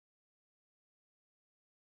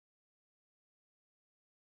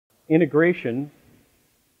integration,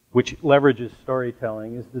 which leverages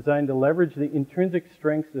storytelling, is designed to leverage the intrinsic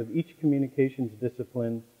strengths of each communications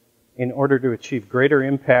discipline in order to achieve greater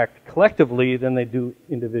impact collectively than they do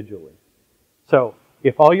individually. So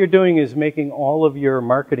if all you're doing is making all of your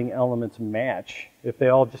marketing elements match, if they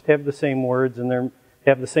all just have the same words and they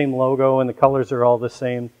have the same logo and the colors are all the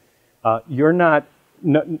same, you're not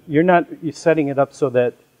setting it up so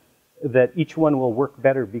that each one will work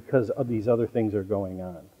better because of these other things are going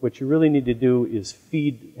on. What you really need to do is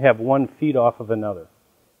have one feed off of another.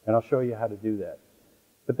 And I'll show you how to do that.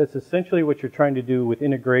 But that's essentially what you're trying to do with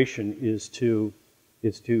integration, is to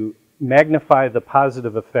magnify the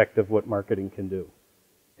positive effect of what marketing can do.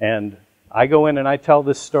 And I go in and I tell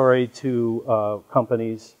this story to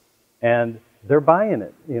companies, and they're buying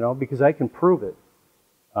it, because I can prove it.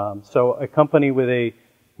 So a company with a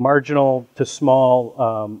marginal to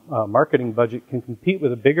small marketing budget can compete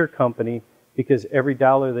with a bigger company because every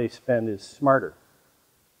dollar they spend is smarter.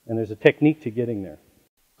 And there's a technique to getting there.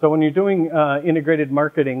 So when you're doing integrated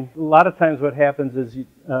marketing, a lot of times what happens is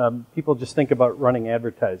people just think about running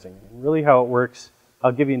advertising. And really how it works,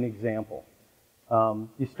 I'll give you an example.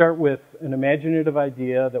 You start with an imaginative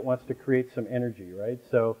idea that wants to create some energy, right?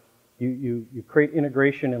 So you create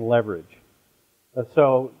integration and leverage.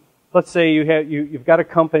 So let's say you've got a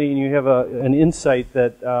company and you have an insight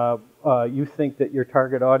that you think that your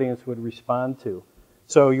target audience would respond to.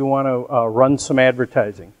 So you want to run some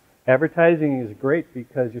advertising. Advertising is great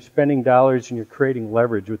because you're spending dollars and you're creating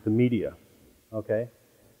leverage with the media, okay?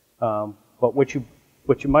 But what you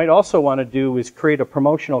might also want to do is create a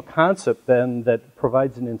promotional concept then that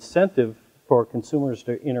provides an incentive for consumers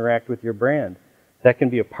to interact with your brand. That can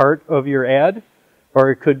be a part of your ad,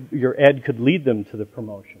 or your ad could lead them to the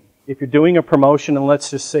promotion. If you're doing a promotion, and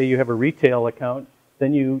let's just say you have a retail account,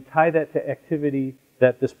 then you tie that to activity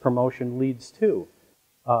that this promotion leads to.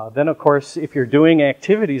 Then, of course, if you're doing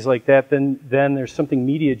activities like that, then there's something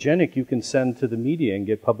mediagenic you can send to the media and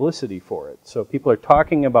get publicity for it. So people are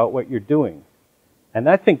talking about what you're doing. And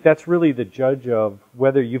I think that's really the judge of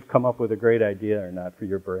whether you've come up with a great idea or not for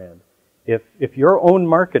your brand. If your own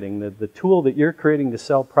marketing, the tool that you're creating to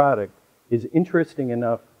sell product, is interesting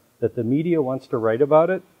enough that the media wants to write about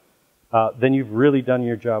it, then you've really done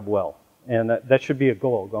your job well. And that should be a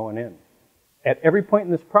goal going in. At every point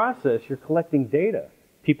in this process, you're collecting data.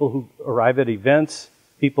 People who arrive at events,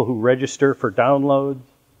 people who register for downloads,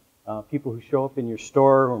 people who show up in your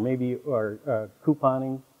store or maybe are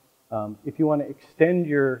couponing. If you want to extend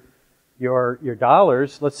your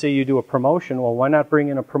dollars, let's say you do a promotion, well, why not bring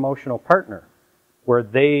in a promotional partner where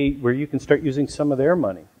you can start using some of their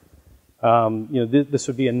money? This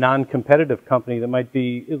would be a non-competitive company that might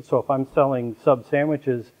be, so if I'm selling sub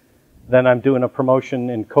sandwiches, then I'm doing a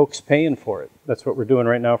promotion and Coke's paying for it. That's what we're doing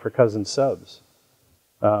right now for Cousin Subs.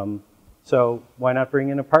 So why not bring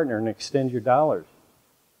in a partner and extend your dollars?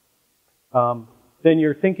 Then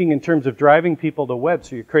you're thinking in terms of driving people to web.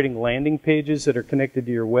 So you're creating landing pages that are connected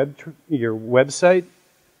to your website.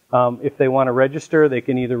 If they want to register, they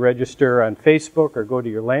can either register on Facebook or go to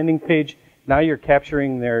your landing page. Now you're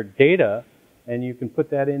capturing their data, and you can put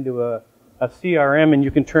that into a CRM, and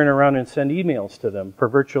you can turn around and send emails to them for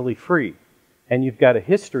virtually free. And you've got a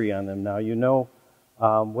history on them now. You know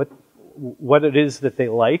what it is that they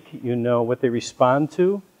like. You know what they respond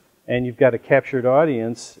to. And you've got a captured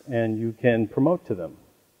audience, and you can promote to them.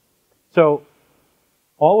 So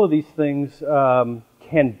all of these things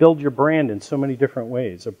can build your brand in so many different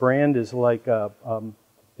ways. A brand is like a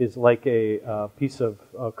piece of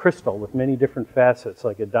crystal with many different facets,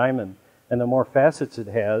 like a diamond. And the more facets it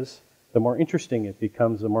has, the more interesting it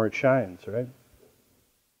becomes, the more it shines, right?